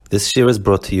This year is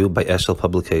brought to you by Eshel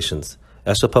Publications.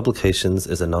 Eshel Publications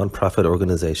is a non-profit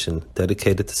organization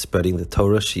dedicated to spreading the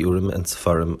Torah, Shiurim, and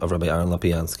Sefarim of Rabbi Aaron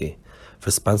Lopiansky. For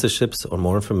sponsorships or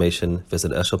more information,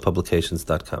 visit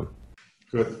eshelpublications.com.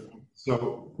 Good.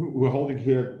 So we're holding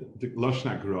here the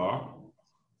Lashon Gra.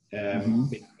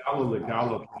 Megala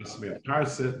legala plasmei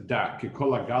parse da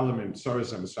kikola galim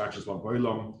imtsoros amisrachos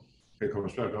laboilom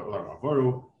kekomashper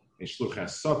lavaru ishluch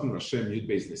hasoten Hashem yud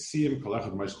beis nesim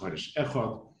kolachad ma'is chodesh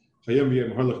echad chayim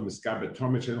v'yem horlich miskabe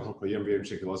tomit shenachol chayim v'yem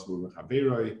shekelos bu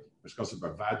mechaberoi mishkosed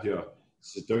barvadia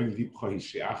zedon lipcha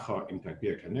hishiacha im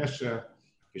takbir kanesha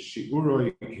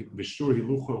v'shiuroi v'shur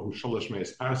hilucha hu sholosh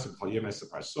meis parse chayim es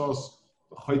parsos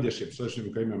v'chodesh imtsoshim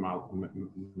goyim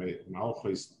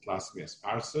malchos plasmei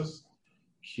parses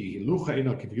ki lucha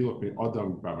ina kivulok mi adam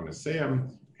bavanasem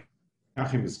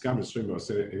achim iskam esrim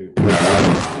v'aseh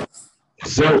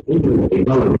so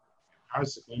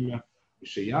harsekema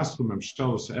sheyasku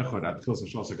memshtel seechad at kilsa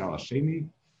shlosa gala sheni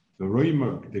the roim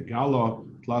the gala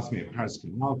plasmi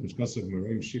harskemal kishkasav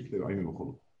meroim shikle ayim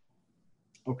mechol.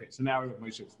 Okay, so now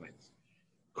Moshe explains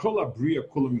kol abriya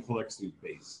kol micholex yud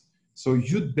beis. So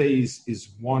yud beis is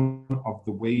one of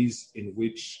the ways in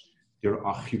which there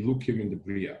are chilukim in the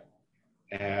bria.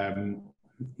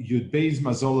 Yud beis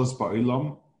mazolos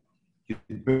ba'ilam,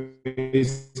 Yud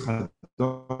beis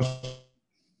chadash,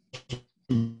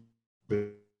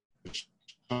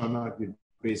 Chana, Yud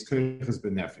beis koiches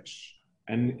benefesh.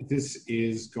 And this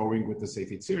is going with the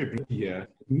Sefer Tziri here.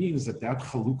 It means that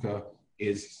chalukah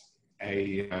is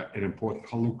an important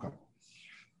chalukah.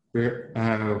 Where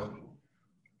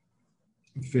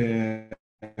Ve'elam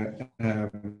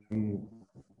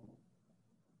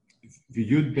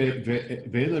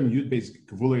Yud Beis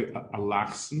Gvulei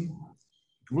Alachsen.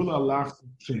 Gvulei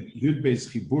Alachsen Yud Beis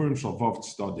Chiburim Shal Vav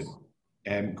Tzadim.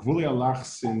 Gvulei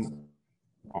Alachsen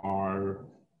are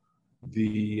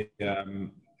the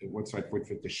what's right word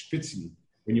for the spitzen.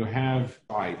 When you have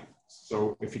five,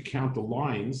 so if you count the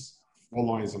lines, 4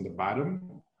 lines on the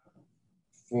bottom,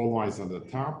 4 lines on the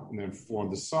top, and then 4 on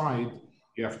the side,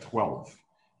 you have 12.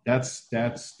 That's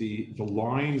the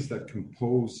lines that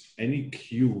compose any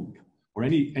cube or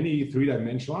any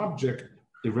 3-dimensional object,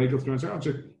 the regular 3-dimensional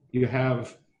object. You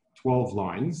have 12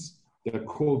 lines that are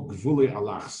called Gvulei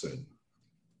Alachsen.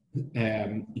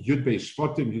 Yud beis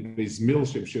Shvatim, Yud beis Mil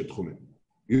Shem Shir Tchumim.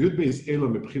 Yud beis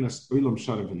Elam Mebchinas Olam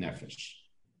Shana V'Nefesh.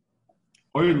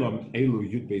 Olam Elu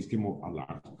Yud beis Gimel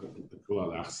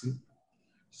Alachsen.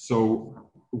 So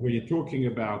when you're talking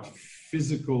about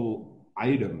physical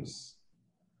items,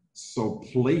 so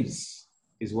place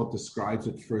is what describes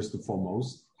it first and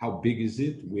foremost. How big is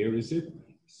it? Where is it?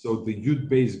 So the Yud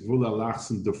Beis Gvulei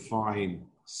Alachsen define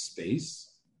space.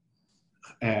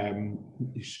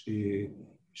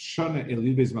 Shana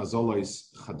Yud Beis Mazolos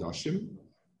Chadashim.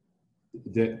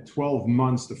 The 12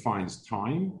 months defines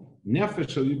time.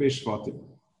 Nefesh Yud Beis Shvatim.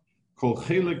 Kol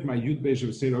Chelek Ma Yud Beis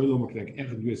V'Seir Olam K'nek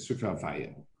Echad Yud Sufa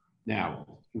Avaya. Now,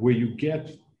 where you get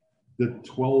the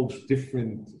 12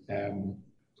 different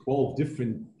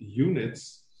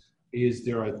units is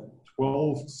there are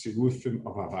 12 sirufim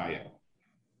of Havaya.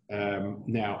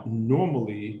 Now,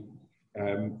 normally,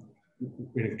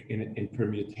 in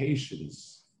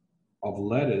permutations of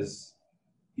letters,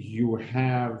 you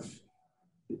have,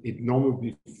 it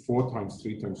normally be 4 times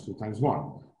 3 times 2 times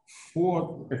 1.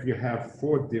 4, if you have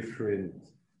 4 different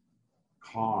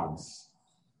cards,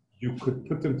 you could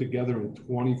put them together in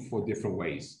 24 different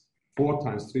ways. 4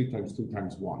 times 3 times 2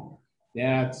 times 1.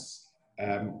 That's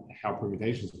how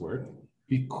permutations work.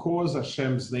 Because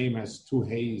Hashem's name has 2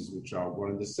 hays, which are one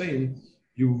and the same,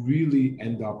 you really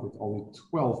end up with only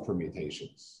 12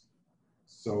 permutations.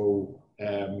 So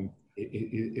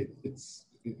it's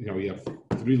you have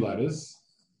 3 letters,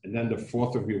 and then the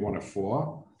 4th would be 1 of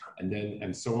 4,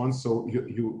 and so on. So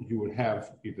you would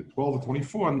have either 12 or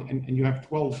 24, and you have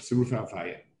 12 Tziruf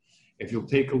Havaya. If you'll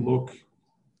take a look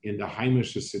in the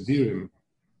Haimish Sedirim,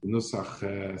 Nusach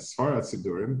Svarat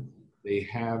Sidurim, they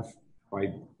have by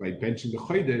benching the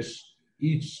Chodesh,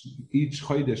 each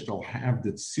Chodesh they'll have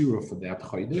the tzira for that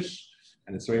Chodesh,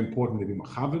 and it's very important to be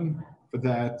mechaven for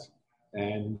that.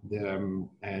 And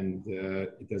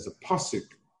there's a pasuk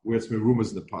where it's merumas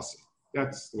in the pasuk.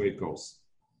 That's the way it goes.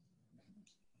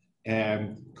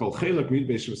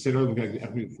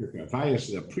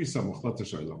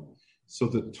 So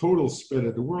the total spread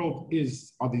of the world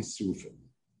are these tzirufim.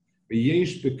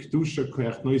 V'yesh b'kedusha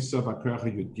koach noisa v'koach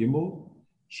yud gimel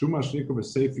shuma shnikol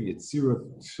v'sefer yitzira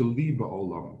tli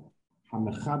ba'olam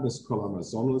hamechabes kol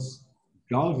hamazolos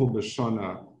galvel b'shana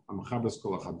hamechabes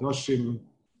kol hachadashim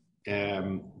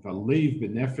v'leiv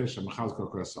b'nefesh hamechabes kol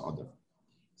ha'adam.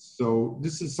 So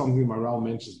this is something Maral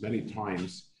mentions many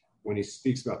times when he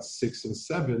speaks about 6 and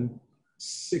 7,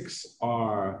 6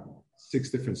 are 6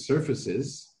 different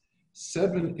surfaces.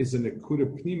 7 is an Nekuda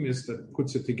Pnimis that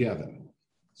puts it together.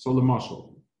 So the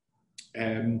marshal.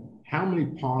 How many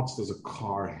parts does a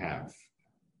car have?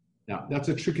 Now, that's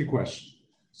a tricky question.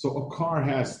 So a car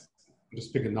has,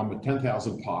 just pick a number,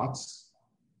 10,000 parts,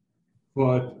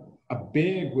 but a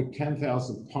bag with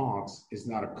 10,000 parts is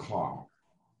not a car.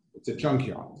 It's a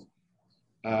junkyard.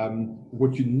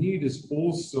 What you need is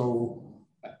also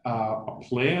a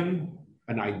plan,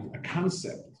 a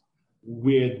concept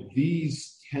where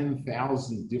these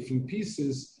 10,000 different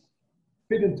pieces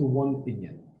fit into one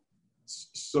inyan.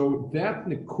 So that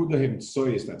Nekuda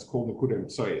Himtsoyes, that's called Nekuda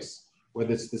Himtsoyes,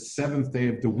 whether it's the 7th day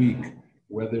of the week,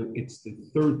 whether it's the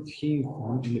 13th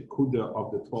Nekuda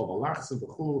of the 12 Alachs and the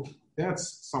Chul,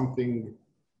 that's something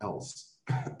else.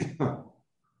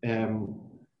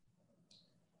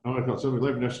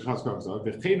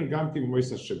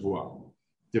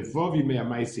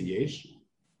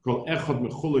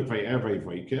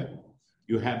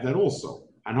 You have that also.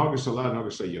 And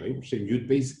Yud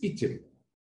Beis Itim.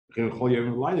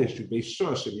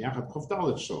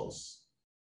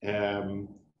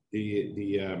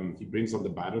 He brings on the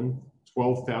bottom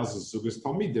 12,000 Zugas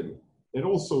Talmidim. It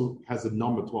also has a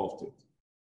number 12 to it.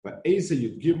 But Eza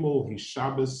Yud Gimel, he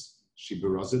Shabbos, she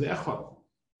berazed Echad.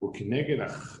 U'kineged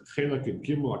Chelak Yud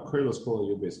Gimel, Akolos Kol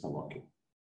Yud Beis Chalakim.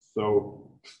 So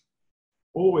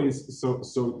always, so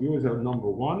you always have number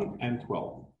 1 and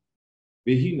 12.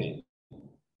 V'hine,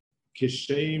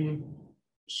 Kishem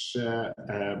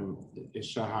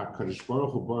HaKadosh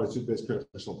Baruch Hu Baruch Yud Beis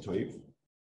Shel Toiv,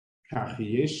 Kach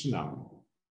Yeshnam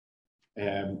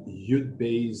Yud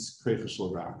Beis Shel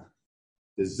Ra.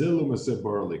 The Zilum Aseh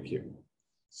Bar Likim.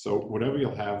 So whatever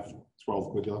you'll have,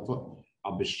 12 good, you'll have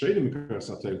Al B'Shreidim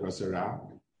K'Sal Toiv K'Sera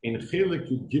in Chelek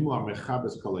Yud Gimel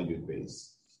HaMechabes Kol Yud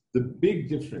Beis. The big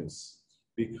difference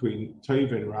between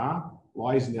Toiv and Ra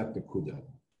lies in that Nekuda.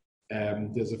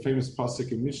 There's a famous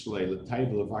pasuk in Mishlei, the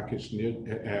title of Akish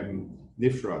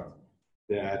Nifrat,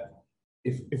 that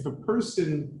if a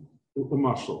person,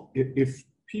 if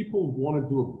people want to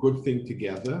do a good thing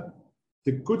together,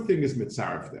 the good thing is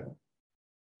mitzaref them.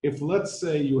 If let's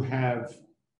say you have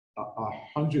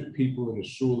 100 people in a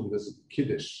shul and there's a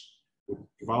kiddush with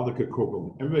Gvaldike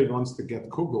Kugel, everybody wants to get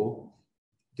Kugel,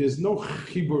 there's no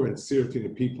chibur and sir to the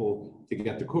people to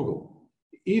get the Kugel.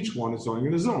 Each one is going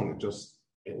in his own. It just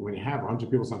when you have 100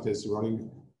 people sometimes running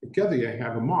together, you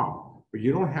have a mob, but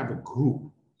you don't have a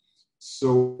group.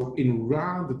 So in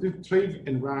Ra, the Toiv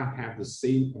and Ra have the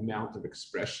same amount of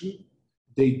expression.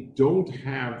 They don't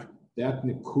have that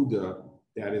Nekuda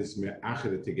that is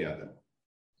me'achad together.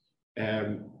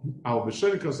 Al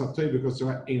b'shonikas ha'toiv because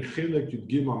in Chelek Yud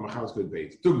Gimel Machaz Yud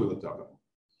Beis Tugmel Atava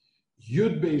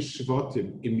Yud Beis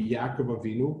Shvatim im Yaakov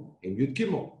Avinu in Yud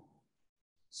Gimel.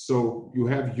 So you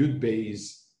have Yud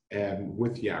Beis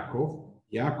with Yaakov.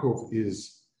 Yaakov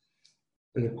is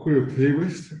a queer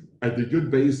playlist, and the Yud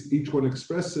Beis, each one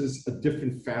expresses a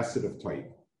different facet of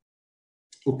Toiv.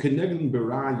 U'kenegin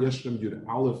Bera Yeshem Yud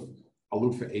Aleph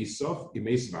Aluf Esav Im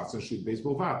Esav Atzan Shud Beis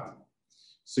Bolvat.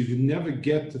 So you never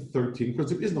get to 13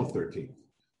 because there is no 13.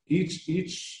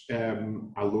 Each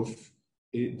Aluf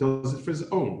it does it for his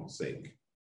own sake.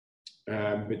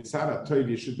 Mitzara Toiv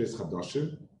Yeshud Beis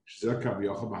Chadoshim Shzakav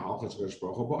Yocham Mahalchas Rosh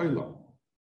Baruch Hu Ba'olam.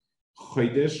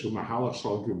 Chodesh Hu Mahalach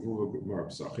Shal Gevuva Gemara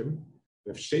Pesachim.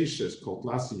 V'Sheishes Kol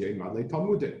Tlasi Yom Adlei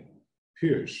Talmudei.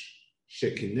 Pirush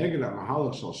Shekineged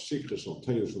HaMahalach Shal Shikra Shal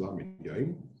Toiv Shal Amid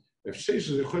Yom.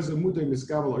 V'Sheishes Echaz Amudei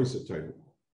Miskavel Oysa Toiv.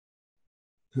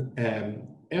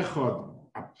 Echad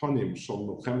Aponim Shal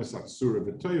Melchemes Atzura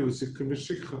V'Toiv Usikum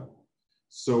V'Shikra.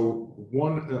 So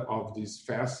one of these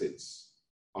facets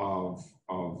of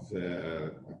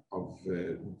the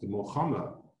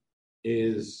Milchama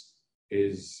is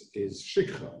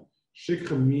shikha.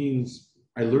 Shikha means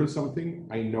I learned something,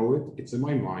 I know it, it's in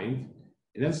my mind,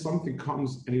 and then something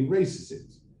comes and erases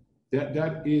it.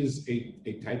 That is a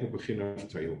type of bechina of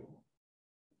toil.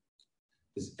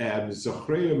 So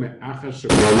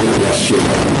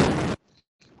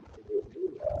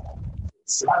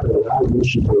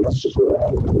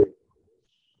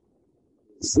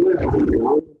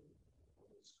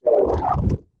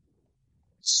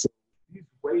these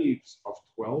waves of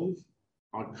 12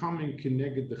 are coming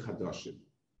connected the Chadashim.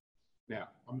 Now,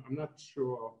 I'm not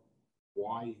sure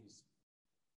why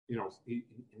now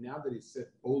that he said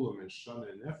Olam and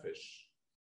Chana and Nefesh,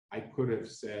 I could have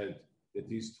said that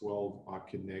these 12 are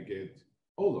connected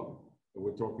Olam. That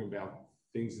we're talking about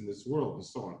things in this world and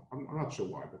so on. I'm not sure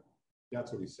why, but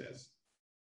that's what he says.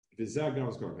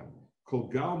 Kol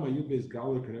gal mayubes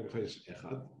galu connected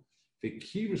echad. The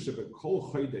Kirish of a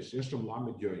Kol Chodesh Yeshem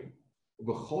Lamed Yoim,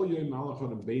 Ubechol Yoim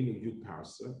Malachon and Beinu Yud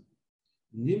Parsa,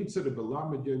 Nimtze the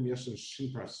Belamed Yoim Yeshem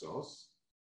Shin Parsos,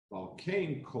 Val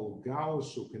Kain Kol Gal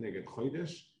Shu Keneged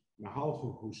Chodesh,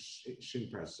 Mahalchu Hu Shin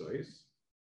Parsois,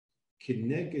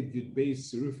 Keneged Yud Beis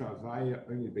Siruf Avaya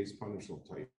only Beis Panishal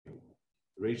Toy,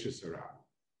 Rachis Hara.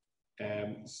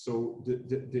 So the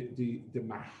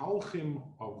Mahalchim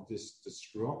of this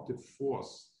destructive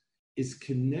force is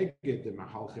Keneged the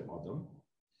Mahalchim Adam,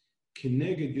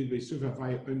 Keneged Yud Beis Siruf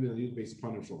Avaya only Yud Beis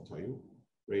Panishal Toy,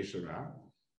 Rachis Hara.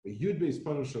 Yud Beis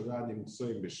Panishal Hara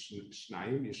Nimtzoim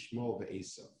B'Shnayim Yishmol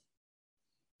VeEsav.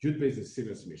 Yud Beis is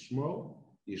Sinas Mishmol,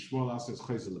 Yishmol Asas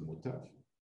Chayzel Lemutav.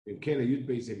 In Kena Yud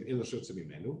Beis Im Elashotza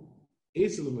Mimenu.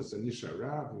 Esav Lemas Anisha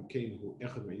Rav. In Kena Hu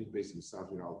Echad Ma Yud Beis Im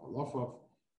Savir Al Palofov.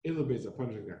 Elo Beis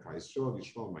Apanishal Gakay Shol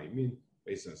Yishmol Maimin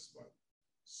Beis Asvar.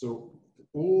 So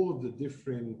all of the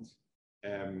different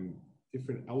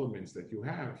elements that you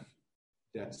have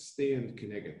that stand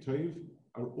Keneged Toiv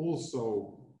are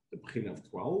also the B'chin of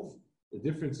 12. The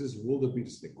difference is, will there be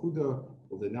this Nekuda,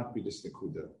 will there not be this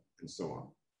Nekuda, and so on.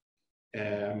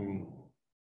 And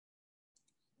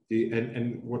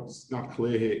what's not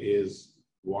clear here is,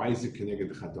 why is it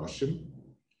Keneged Chadoshim?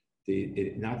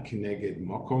 Not Keneged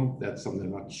Mokom, that's something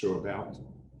I'm not sure about,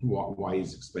 why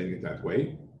he's explaining it that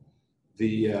way.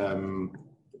 He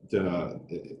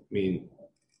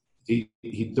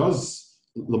does,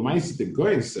 Lamaisi the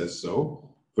Goyen says so,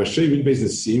 so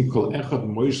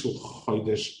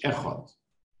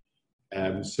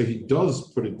he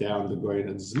does put it down the Goyen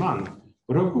and Zman,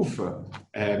 but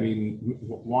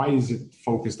why is it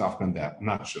focused on that? I'm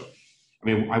not sure. I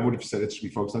mean, I would have said it should be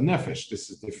focused on Nefesh. This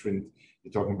is different.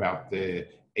 You're talking about the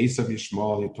Esav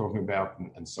Yishmael, you're talking about,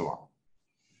 and so on.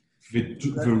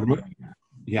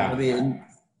 Yeah. I mean,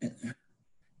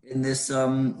 in this,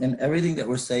 in everything that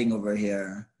we're saying over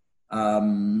here,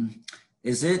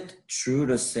 is it true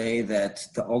to say that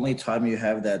the only time you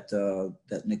have that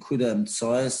that Nekuda and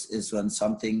Tzois is when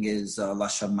something is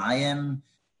Lashamayim,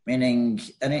 meaning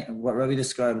what Rabbi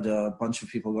described, a bunch of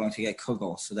people going to get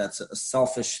kugel, so that's a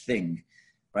selfish thing,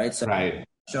 right? So right.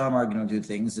 Shalom are going to do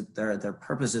things that their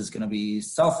purpose is going to be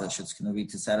selfish. It's going to be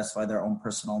to satisfy their own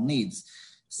personal needs.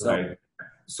 So, right.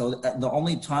 So the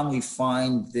only time we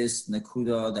find this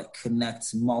Nekuda that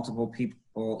connects multiple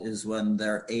people is when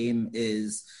their aim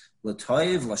is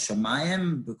L'toiv,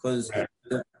 L'shamayim, because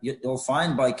you'll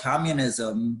find by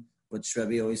communism, which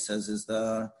Rebbe always says is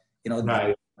their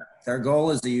goal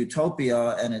is the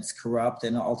utopia, and it's corrupt,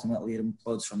 and ultimately it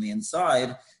implodes from the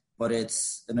inside, but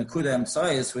it's the Nekuda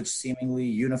Emtsayis, which seemingly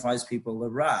unifies people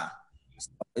l'ra.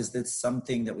 So is this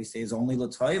something that we say is only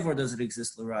L'toiv, or does it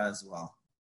exist l'ra as well?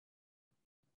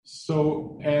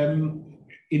 So,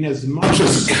 in as much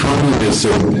as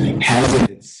communism has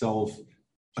in itself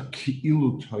a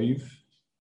ki'ilu toiv,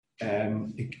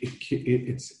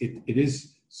 it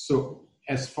is so.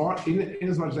 As far in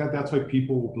as much as that's why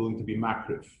people were willing to be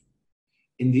makriv.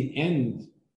 In the end,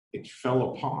 it fell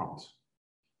apart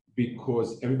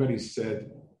because everybody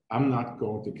said, "I'm not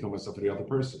going to kill myself for the other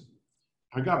person."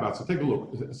 So take a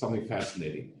look. Something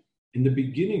fascinating. In the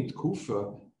beginning,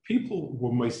 Tkufa, people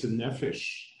were moist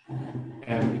nefesh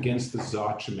against the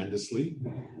Tsar tremendously.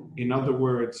 In other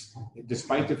words,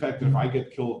 despite the fact that if I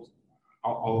get killed,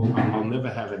 I'll never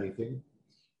have anything.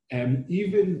 And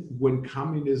even when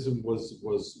communism was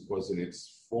in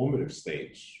its formative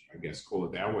stage, I guess call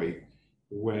it that way,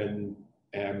 when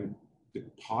the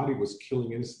party was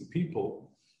killing innocent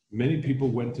people, many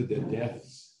people went to their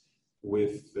deaths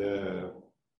with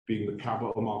being the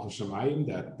Kabbal Malchus Shemayim,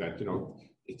 that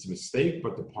it's a mistake,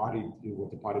 but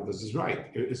what the party does is right.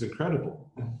 It's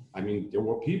incredible. I mean, there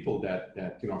were people that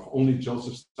if only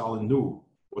Joseph Stalin knew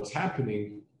what's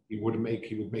happening, he would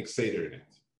make Seder in it.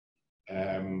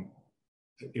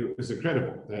 It was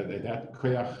incredible that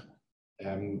koyach.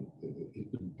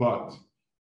 But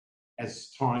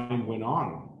as time went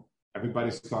on,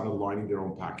 everybody started lining their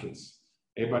own pockets.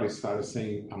 Everybody started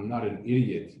saying, "I'm not an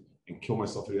idiot," and kill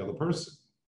myself for the other person.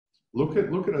 Look at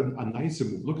a nicer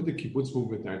move. Look at the kibbutz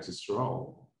movement in Eretz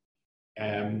Yisrael.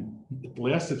 It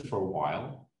lasted for a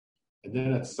while, and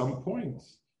then at some point,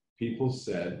 people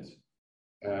said,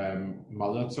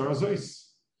 "Malat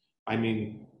Zarazois." I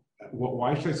mean,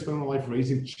 why should I spend my life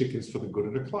raising chickens for the good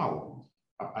of the cloud?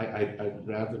 I'd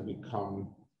rather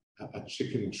become a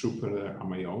chicken trooper on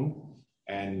my own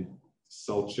and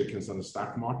sell chickens on the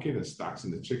stock market and stocks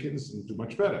in the chickens and do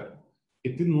much better.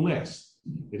 It didn't last.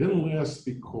 It didn't last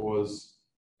because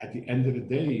at the end of the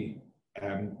day,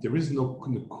 there is no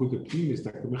nekuda pnimis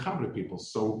that can mechaber people.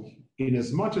 So, in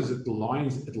as much as it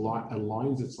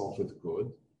aligns itself with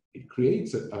good, it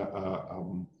creates a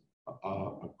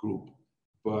a group.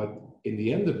 But in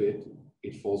the end of it,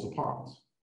 it falls apart.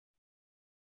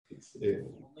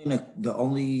 The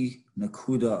only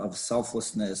nakuda of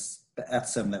selflessness, the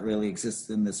etzem that really exists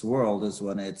in this world is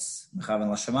when it's mechaven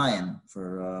l'shamayim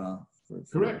for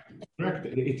correct.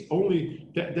 It's only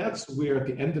that's where at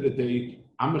the end of the day,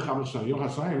 I'm mechaven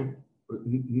l'shamayim,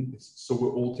 so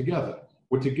we're all together.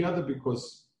 We're together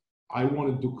because I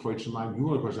want to do kvod shemayim, you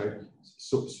want to do kvod shemayim,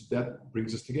 so that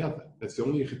brings us together. That's the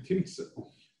only chetimtza.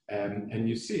 And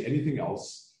you see anything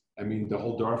else. I mean, the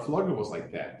whole Dara Flaga was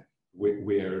like that,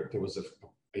 where there was a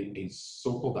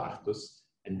so-called achdus,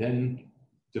 and then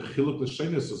the chiluk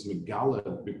l'shenis was megala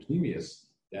b'pnimius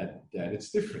that it's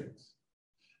different.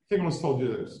 I think I once told you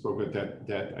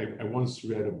that I once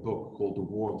read a book called The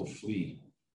War of the Flea.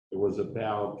 It was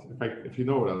about, if you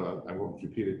know it, I won't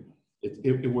repeat it.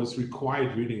 It was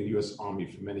required reading in the U.S. Army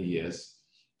for many years.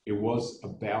 It was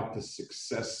about the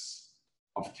success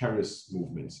of terrorist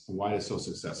movements and why they're so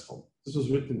successful. This was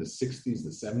written in the 60s, the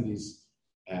 70s,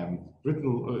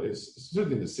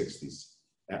 certainly in the 60s.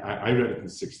 I read it in the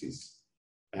 60s.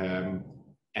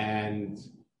 And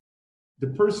the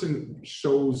person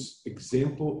shows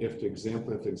example after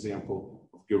example after example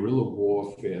of guerrilla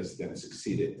warfares that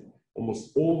succeeded.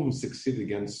 Almost all of them succeeded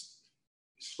against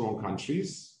strong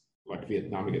countries, like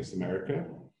Vietnam against America,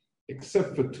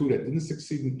 except for two that didn't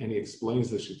succeed, and he explains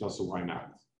the shita, so why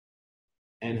not?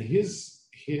 And his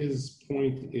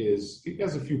point is, he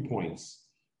has a few points,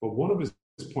 but one of his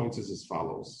points is as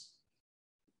follows.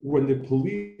 When the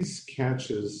police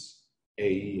catches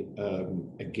a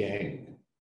gang,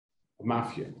 a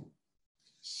mafia,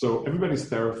 so everybody's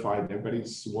terrified,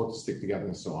 everybody's wants to stick together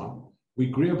and so on, we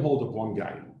grab hold of one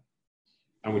guy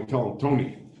and we tell him,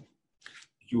 Tony,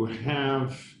 you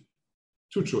have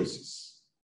two choices.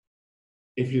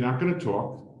 If you're not going to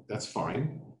talk, that's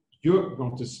fine. You're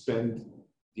going to spend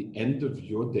the end of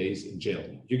your days in jail.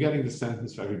 You're getting the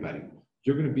sentence for everybody.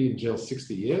 You're going to be in jail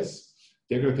 60 years.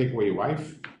 They're going to take away your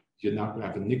wife. You're not going to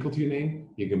have a nickel to your name.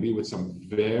 You're going to be with some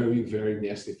very, very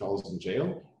nasty fellows in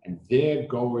jail, and they're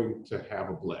going to have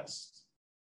a blast.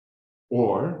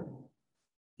 Or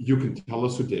you can tell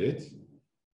us who did it.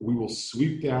 We will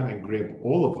sweep down and grab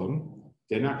all of them.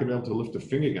 They're not going to be able to lift a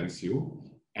finger against you,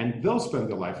 and they'll spend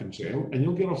their life in jail, and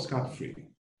you'll get off scot-free.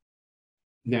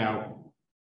 Now,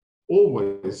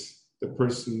 always the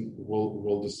person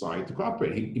will decide to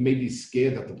cooperate. He may be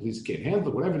scared that the police can't handle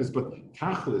it, whatever it is, but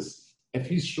tachlis, if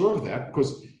he's sure of that,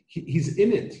 because he's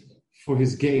in it for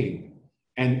his gain,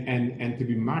 and to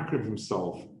be makar of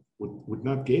himself with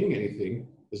not gaining anything,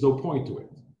 there's no point to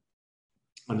it.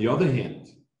 On the other hand,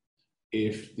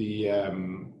 if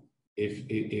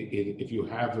you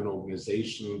have an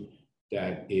organization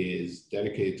that is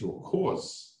dedicated to a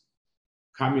cause,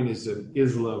 communism,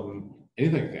 Islam,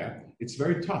 anything like that, it's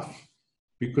very tough,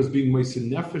 because being moisin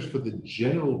nefesh for the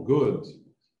general good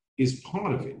is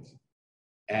part of it,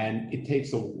 and it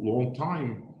takes a long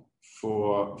time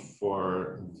for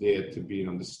there to be an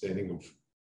understanding of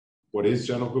what is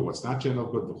general good, what's not general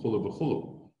good,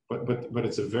 v'chulu. But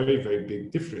it's a very, very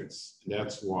big difference, and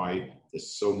that's why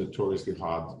it's so notoriously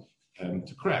hard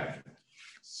to crack.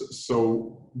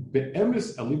 So the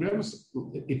emes,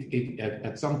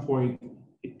 at some point,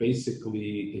 it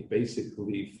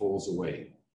basically falls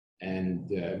away, and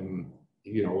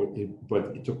but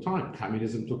it took time.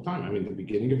 Communism took time. I mean, the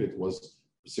beginning of it was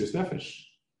serious nefesh,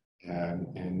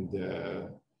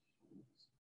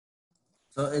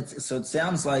 So it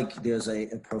sounds like there's a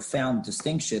profound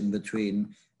distinction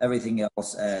between everything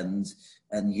else and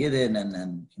Yidden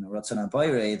and Ratzon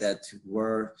HaBayre that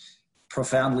were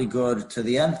profoundly good to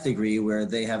the nth degree, where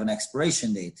they have an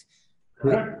expiration date.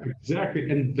 Correct, exactly,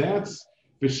 and that's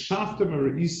B'Shaftem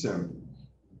Re'isem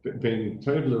Ben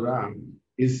Toiv L'Ram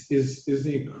is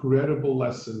the incredible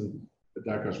lesson that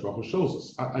Dakash Baruch Hu shows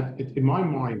us. In my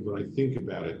mind, when I think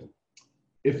about it,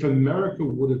 if America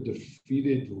would have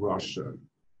defeated Russia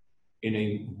in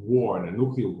a war, in a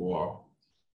nuclear war,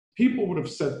 people would have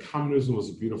said communism was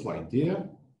a beautiful idea.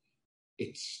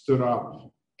 It stood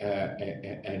up,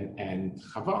 and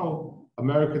Chaval,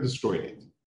 America destroyed it.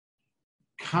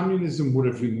 Communism would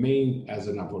have remained as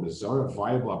an avodah zarah,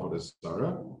 viable avodah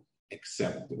zarah,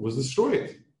 except it was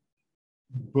destroyed.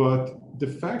 But the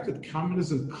fact that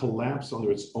communism collapsed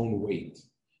under its own weight,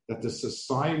 that the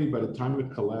society, by the time it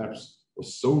collapsed,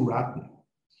 was so rotten,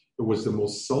 it was the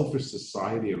most selfish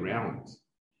society around,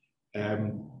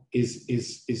 is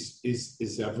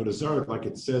avodah zarah, like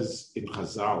it says in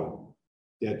Chazal,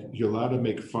 that you're allowed to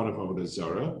make fun of avodah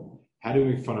zarah. How do you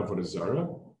make fun of avodah zarah?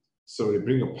 So they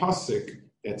bring a pasuk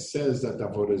that says that the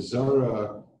avodah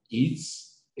zarah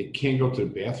eats, it can't go to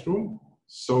the bathroom,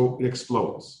 so it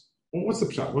explodes. Well, what's the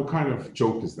pshat? What kind of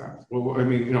joke is that? Well, I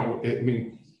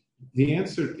mean, the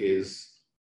answer is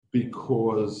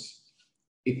because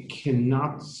it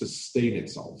cannot sustain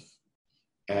itself.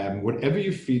 Whatever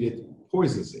you feed it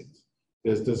poisons it.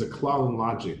 There's a cloud in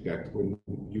logic that when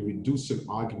you reduce an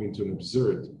argument to an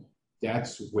absurd,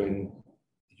 that's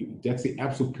the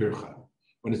absolute pircha.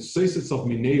 When it says itself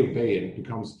minei obey, and it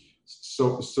becomes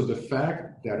so the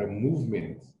fact that a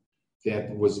movement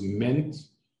that was meant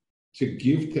to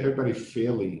give to everybody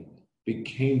fairly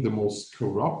became the most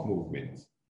corrupt movement,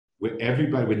 where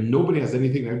nobody has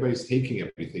anything, everybody's taking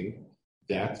everything.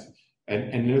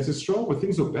 And there's a stroll where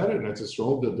things were better, and there's a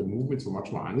stroll that the movements were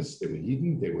much more honest. They were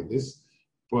Eden, they were this,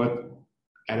 but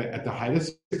at the height of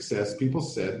success, people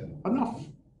said enough.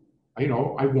 I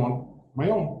want my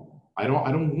own. I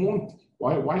don't want.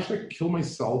 Why should I kill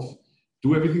myself,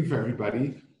 do everything for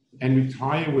everybody, and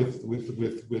retire with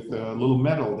a little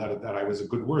medal that I was a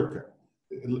good worker?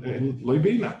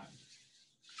 Loibina.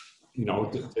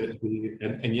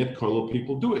 And yet Kolo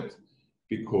people do it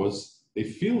because they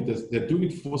feel they're doing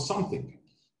it for something,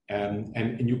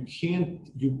 and you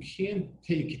can't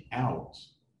take out.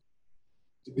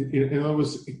 In other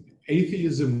words,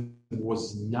 atheism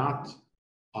was not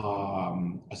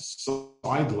a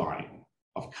sideline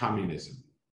of communism.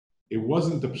 It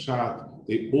wasn't the pshat.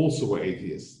 They also were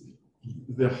atheists.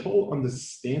 The whole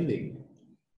understanding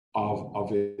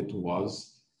of it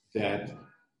was that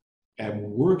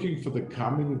working for the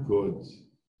common good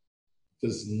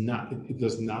does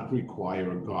not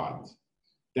require a God.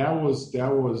 That was,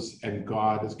 and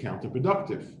God is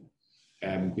counterproductive.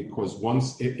 And because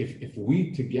if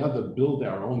we together build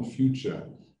our own future,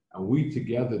 and we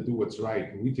together do what's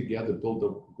right, and we together build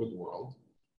a good world,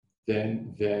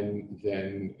 then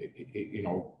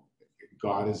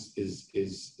God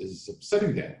is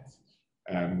upsetting that.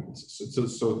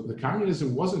 So the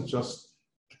communism wasn't just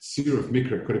a seer of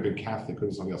mikra. It could have been Catholic, could have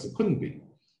been something else. It couldn't be,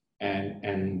 and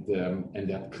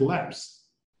that collapsed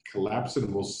in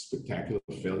the most spectacular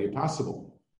failure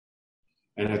possible.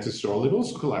 And at Israel, it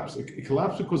also collapsed. It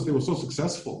collapsed because they were so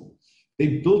successful.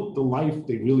 They built the life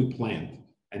they really planned.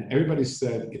 And everybody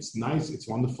said, it's nice, it's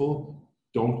wonderful,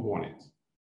 don't want it.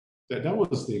 That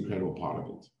was the incredible part of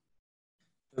it.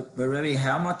 But Rebbe,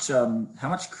 how much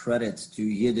credit do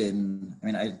Yidden,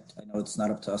 I know it's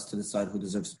not up to us to decide who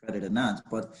deserves credit or not,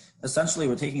 but essentially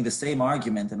we're taking the same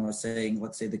argument and we're saying,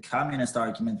 let's say the communist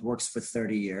argument works for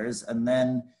 30 years, and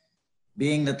then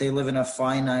being that they live in a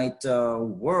finite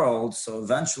world, so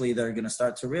eventually they're going to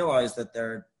start to realize that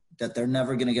they're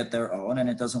never going to get their own, and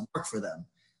it doesn't work for them.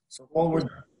 So all we're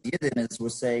doing is we're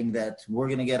saying that we're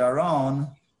going to get our own,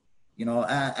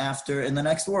 after in the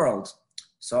next world.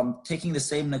 So I'm taking the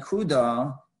same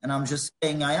nakuda, and I'm just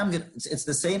saying it's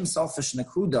the same selfish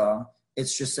nakuda.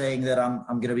 It's just saying that I'm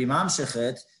going to be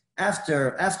mamshechet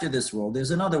after this world.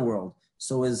 There's another world.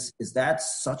 So is that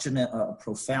such a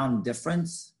profound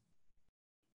difference?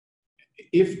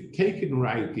 If taken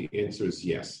right, the answer is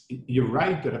yes. You're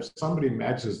right that if somebody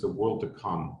imagines the world to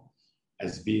come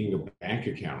as being a bank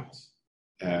account,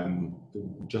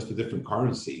 just a different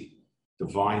currency,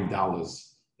 divine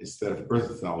dollars instead of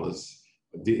earth dollars,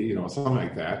 something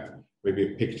like that, maybe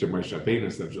a picture of Moshe Rabbeinu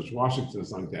instead of George Washington or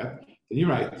something like that, then you're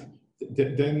right.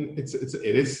 Then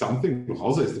it is something.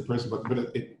 Chalza is the person, but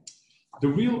the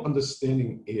real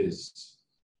understanding is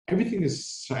everything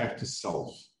is shaykh to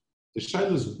self. The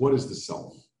shayla is, what is the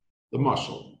self? The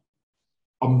mashal.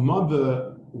 A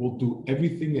mother will do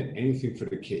everything and anything for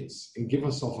the kids and give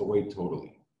herself away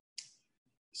totally.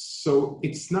 So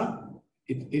it's not.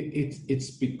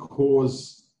 It's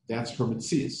because that's her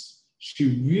metzias.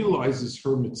 She realizes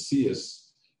her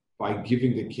metzias by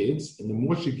giving the kids, and the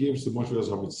more she gives, the more she does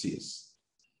her metzias.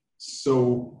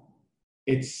 So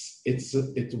we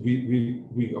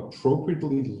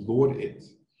appropriately laud it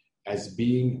as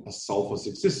being a selfless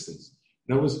existence.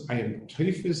 In other words, I am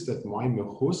teifis that my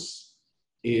mechus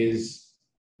is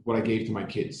what I gave to my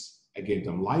kids. I gave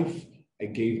them life. I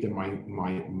gave them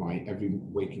my every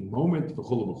waking moment.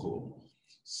 V'chulu.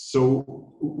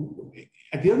 So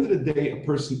at the end of the day, a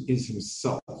person is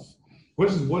himself. What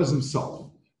is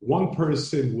himself? One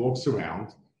person walks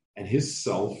around and his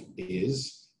self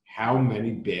is how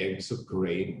many bags of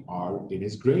grain are in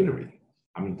his granary,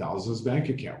 how many dollars in his bank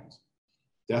account.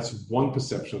 That's one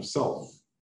perception of self.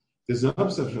 There's another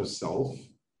perception of self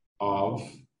of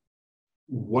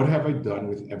what have I done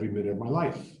with every minute of my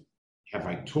life? Have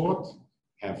I taught?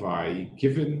 Have I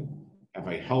given? Have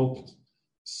I helped?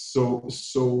 So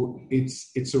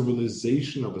it's a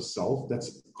realization of a self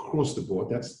that's across the board.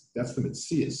 That's the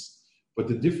metzias. But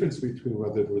the difference between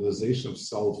whether the realization of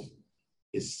self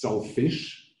is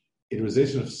selfish, the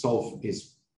realization of self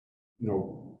is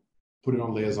putting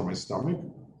on layers on my stomach.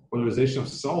 Or the realization of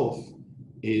self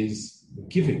is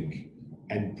giving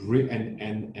and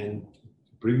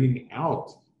bringing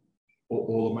out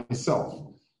all of myself.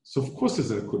 So of course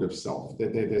there's a good of self.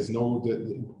 There's no,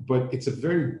 but it's a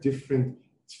very different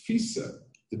tfisa.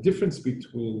 The difference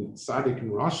between tzaddik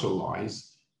and rasha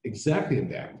lies exactly in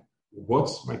that.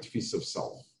 What's my tfisa of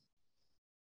self?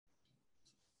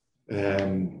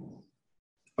 A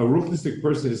ruchnistic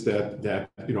person is that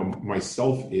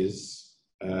myself is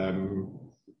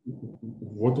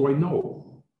what do I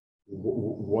know?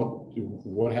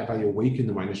 What have I awakened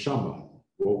in my neshama?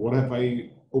 What have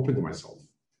I opened to myself?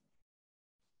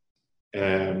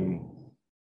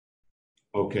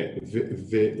 Okay.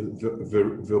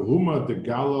 Veruma de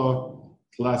gala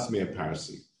class mea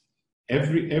parsi.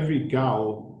 Every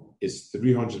gal is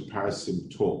 300 parsim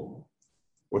tall.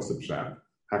 What's the pshat?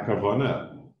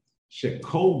 Hakavana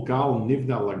shekol gal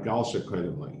nivna lagal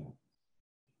shekoyim.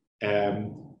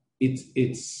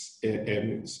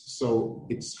 So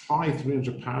it's high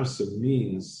 300 parsim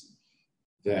means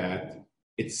that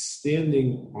it's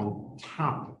standing on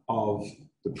top of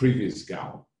the previous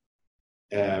gal.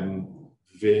 So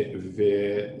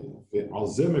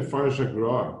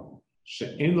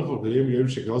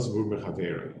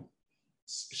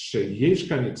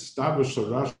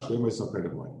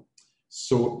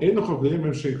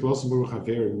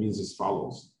means as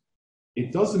follows.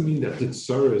 It doesn't mean that the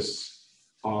tsuris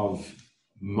of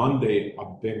Monday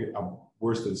are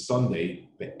worse than Sunday,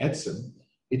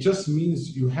 it just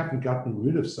means you haven't gotten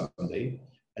rid of Sunday,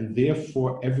 and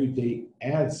therefore every day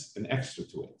adds an extra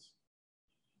to it.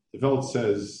 The Welt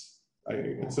says,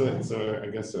 it's I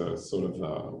guess a sort of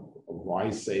a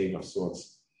wise saying of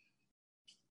sorts.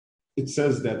 It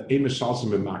says that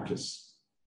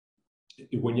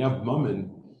when you have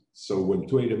mammon, so when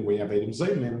you have Edom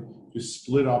Zaymin, you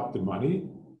split up the money,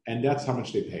 and that's how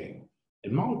much they pay.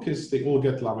 In Malchus, they all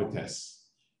get lamites.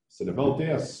 So the Welt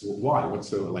asks, why?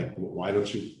 Why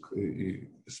don't you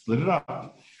split it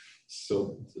up?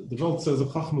 So the Welt says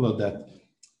that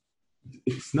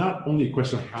it's not only a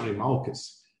question of how many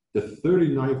Malchus. The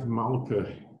 39th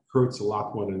Malka hurts a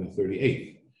lot more than the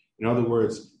 38th. In other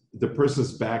words, the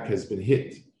person's back has been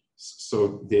hit.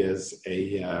 So there's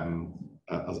a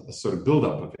sort of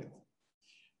buildup of it.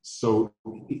 So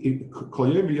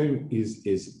Kol Yom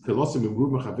is Pelosim Imru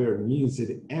Mechaver means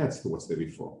it adds to what's there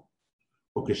before.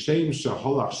 Okeshem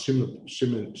Shaholach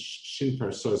Shin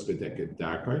Parsos Bedeket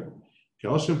Darkai,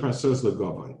 Keloshim Parsos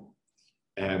Legavai.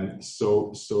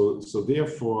 So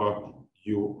therefore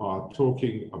you are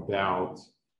talking about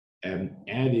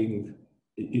adding.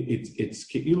 It's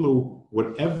keilu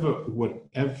whatever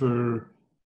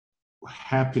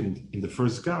happened in the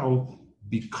first gal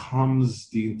becomes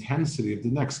the intensity of the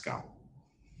next gal.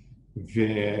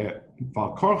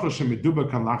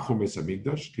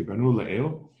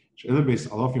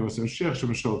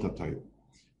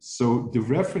 So the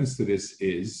reference to this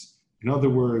is, in other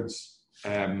words,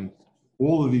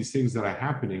 all of these things that are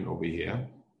happening over here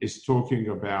is talking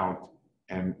about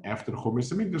after the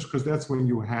Chomis Hamikdash, because that's when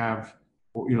you have,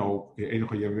 and so on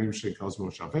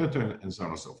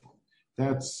and so forth.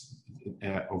 That's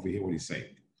over here what he's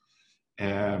saying.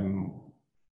 I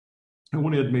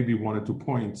want to add maybe 1 or 2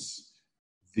 points.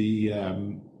 The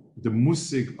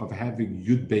musig of having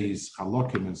Yud Beis,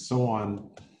 Halakim, and so on,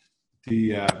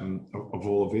 of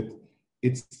all of it,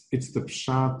 it's the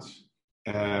pshat.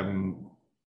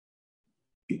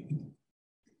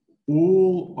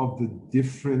 All of the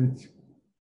different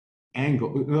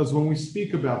angles. When we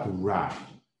speak about Ra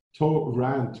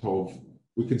and Tov,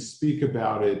 we can speak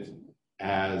about it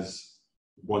as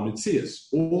one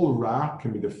mitzias. All Ra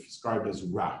can be described as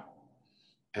Ra.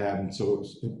 So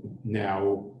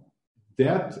now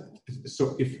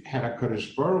so if had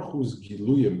HaKadosh Baruch Hu's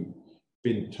Giluyim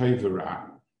been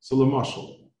Tovera, so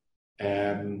Lamashal,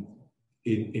 in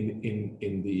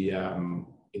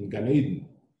Gan Eden,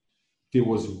 there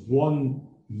was one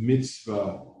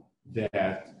mitzvah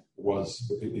that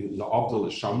was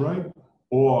La'avdal Shamrai,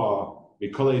 or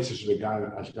Mikol Eitz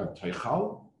Vegan Ashgab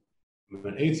Teichal,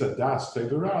 When Eitz Das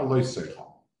Tovera Loy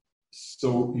Seichal.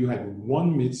 So you had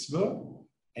one mitzvah,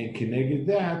 and connected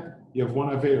that, you have one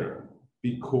avera.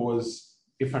 Because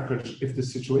if the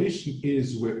situation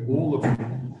is where all of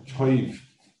Toiv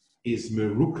is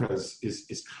merukas,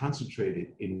 is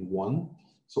concentrated in one,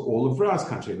 so all of Ra is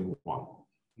concentrated in one.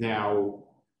 Now,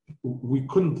 we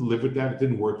couldn't live with that, it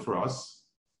didn't work for us.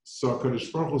 So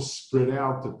HaKadosh Baruch Hu spread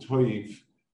out the Toiv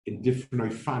in different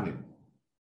oifanim.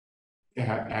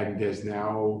 And there's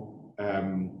now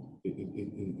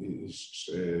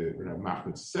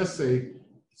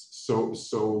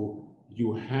so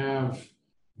you have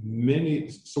many.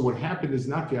 So what happened is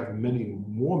not you have many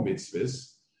more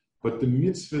mitzvahs, but the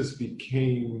mitzvahs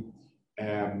became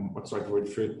what's the right word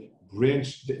for it?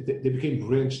 Branched. They became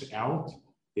branched out.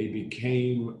 They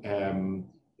became.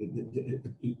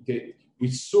 We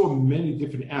saw many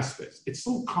different aspects. It's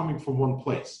still coming from one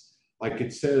place. Like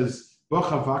it says,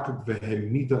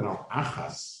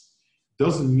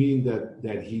 doesn't mean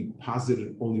that he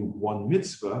posited only one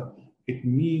mitzvah. It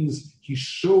means he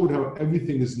showed how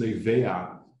everything is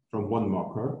neveah from one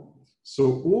makar.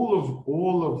 So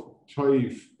all of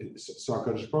Toiv, so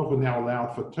HaKadosh Baruch Hu now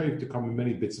allowed for Toiv to come in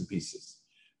many bits and pieces.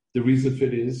 The reason for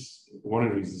it is, one of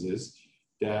the reasons is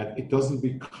that it doesn't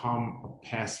become a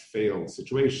pass-fail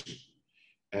situation.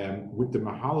 With the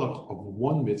mahalach of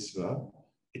one mitzvah,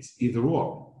 it's either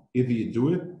or. Either you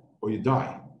do it or you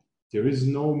die. There is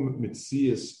no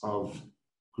mitzias of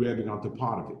grabbing onto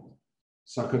part of it.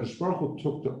 So HaKadosh Baruch Hu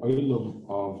took the olam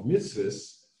of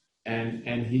mitzvahs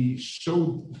and he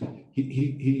showed,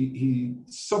 he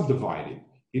subdivided.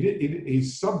 He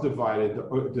subdivided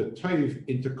the Toiv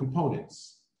into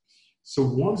components. So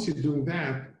once you're doing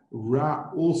that,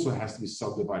 Ra also has to be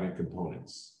subdivided in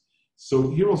components. So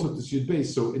here also this Yud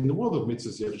Beis. So in the world of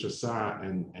mitzvahs, you have Shasar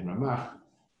and Ramach,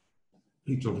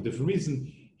 each for a different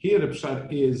reason. Here the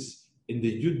pshat is in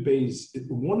the Yud Beis.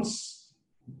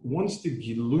 Once the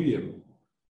Giluyim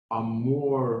are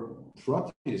more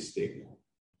protheistic,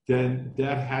 then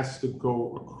that has to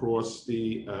go across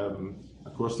the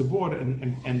board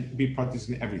and be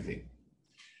practicing everything.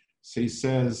 So he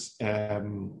says,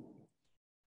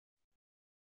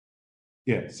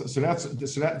 So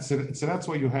that's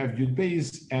why you have Yud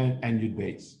Beis and Yud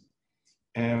Beis.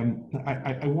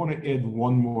 I want to add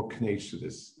one more knesh to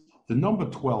this. The number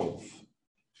 12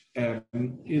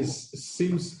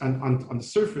 seems on the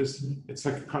surface it's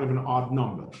like kind of an odd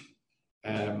number.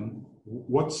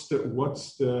 What's the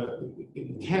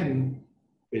 10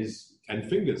 is 10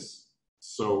 fingers,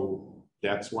 so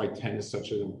that's why 10 is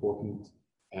such an important.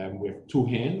 We have 2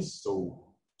 hands, so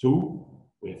 2.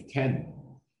 We have 10.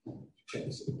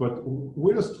 But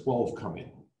where does 12 come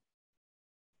in?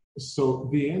 So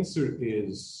the answer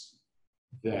is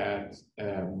that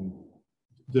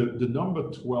the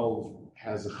number 12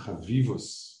 has a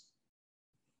chavivus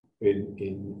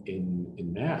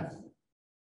in math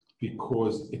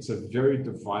because it's a very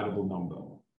dividable number.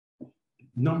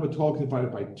 Number 12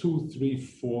 divided by 2, 3,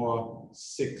 4,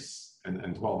 6,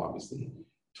 and 12 obviously.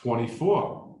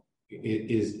 24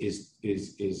 is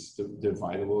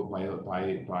dividable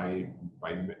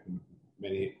by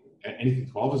many. Anything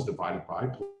 12 is divided by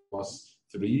plus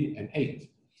 3 and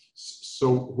 8. So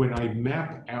when I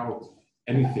map out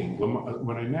anything,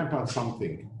 when I map out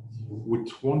something with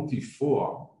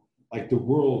 24, like the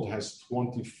world has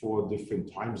 24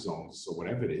 different time zones, so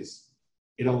whatever it is,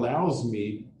 it allows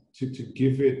me to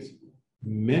give it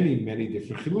many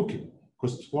different chilukim,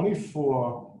 because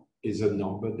 24 is a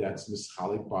number that's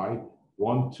mischalik by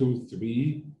 1, 2,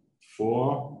 3,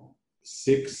 4,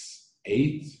 6,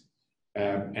 8,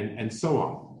 and so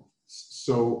on.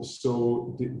 So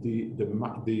the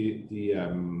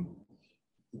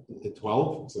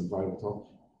 12, it's a vital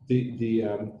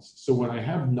 12. So when I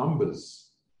have numbers,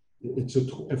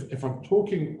 if I'm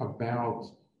talking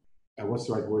about what's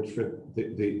the right word for it?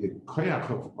 The koyach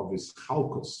of his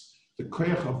chalkos, the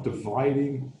koyach of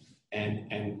dividing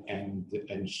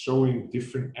and showing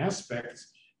different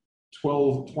aspects,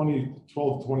 12,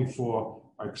 24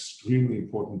 are extremely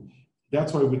important.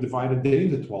 That's why we divide a day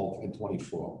into 12 and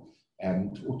 24.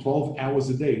 And 12 hours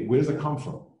a day, where does it come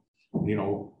from? You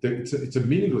know, it's a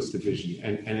meaningless division,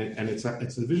 and it's a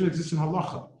division that exists in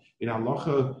halacha. In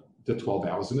halacha, the 12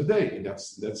 hours in a day, and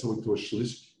that's how we do a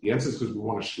shlish. The answer is because we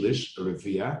want a shlish, a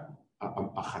revia,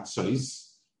 a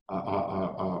chatzos,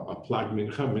 a plag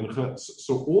mincha.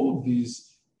 So all of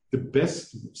these, the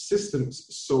best systems.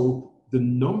 So the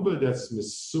number that's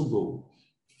misugul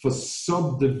for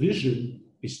subdivision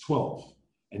is 12,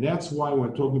 and that's why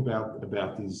we're talking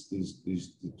about these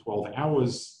 12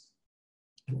 hours,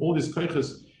 all these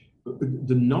koiches.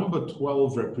 The number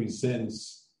 12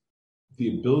 represents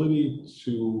the ability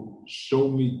to show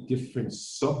me different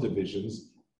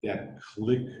subdivisions that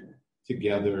click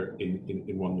together in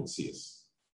one mitzias.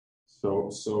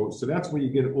 So that's where you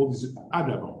get all these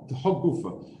adab, the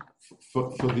hagufa,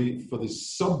 for the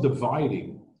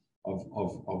subdividing of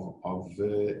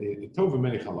tova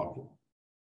many halakim.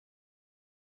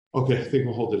 Okay, I think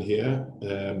we'll hold it here.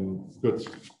 Good.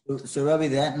 So Rabbi,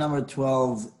 that number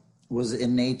 12 was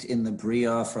innate in the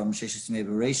Bria from Sheshis Mei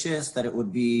Bereshis, that it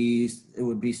would be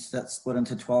split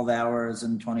into 12 hours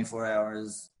and 24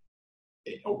 hours.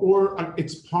 Or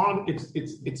it's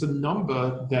a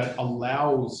number that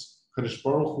allows Kadosh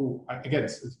Baruch Hu, again,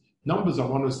 numbers are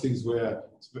one of those things where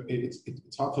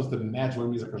it's hard for us to imagine what it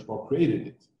means that Kadosh Baruch Hu created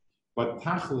it. But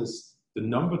Tachlis, the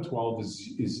number 12 is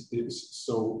used. It's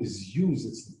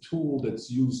the tool that's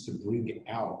used to bring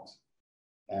out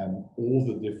all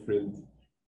the different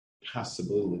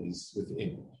possibilities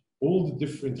within, all the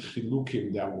different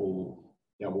chilukim that will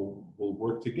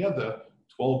work together.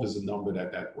 12 is a number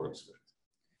that works with.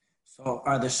 So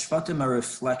are the Shvatim a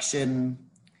reflection,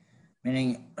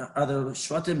 meaning are the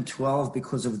Shvatim 12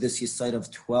 because of this Yesod of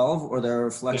 12, or they're a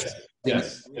reflection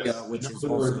yes. which is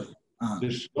also... The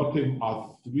Shvatim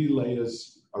are 3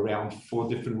 layers around 4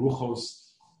 different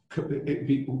ruchos.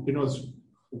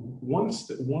 Once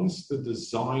the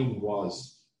design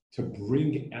was to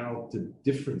bring out the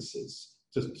differences,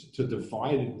 to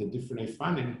divide the different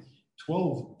efanim,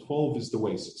 12 is the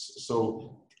way.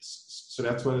 So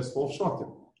that's why there's 12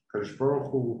 Shvatim. Kadosh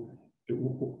Baruch Hu,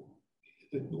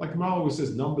 like Maamar always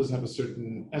says, numbers have a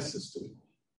certain essence to it.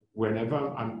 Whenever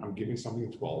I'm giving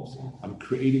something 12, I'm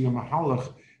creating a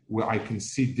mahalach where I can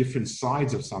see different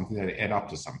sides of something that add up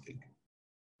to something.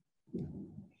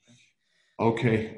 Okay.